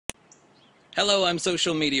Hello, I'm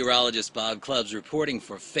social meteorologist Bob Clubbs reporting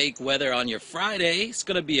for fake weather on your Friday. It's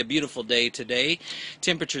going to be a beautiful day today.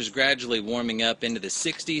 Temperatures gradually warming up into the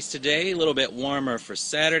 60s today, a little bit warmer for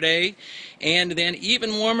Saturday, and then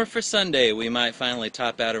even warmer for Sunday. We might finally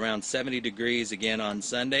top out around 70 degrees again on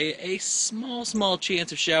Sunday. A small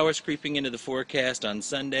chance of showers creeping into the forecast on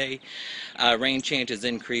Sunday. Rain chances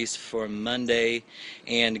increase for Monday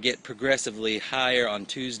and get progressively higher on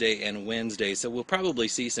Tuesday and Wednesday. So we'll probably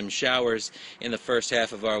see some showers in the first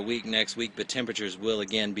half of our week next week, but temperatures will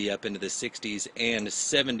again be up into the 60s and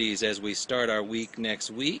 70s as we start our week next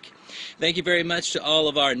week. Thank you very much to all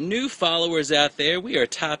of our new followers out there. We are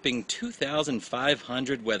topping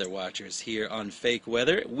 2,500 weather watchers here on Fake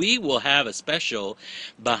Weather. We will have a special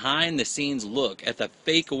behind-the-scenes look at the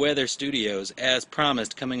Fake Weather Studios as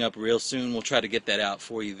promised coming up real soon. We'll try to get that out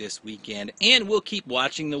for you this weekend, and we'll keep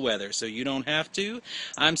watching the weather so you don't have to.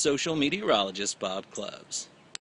 I'm social meteorologist Bob Clubbs.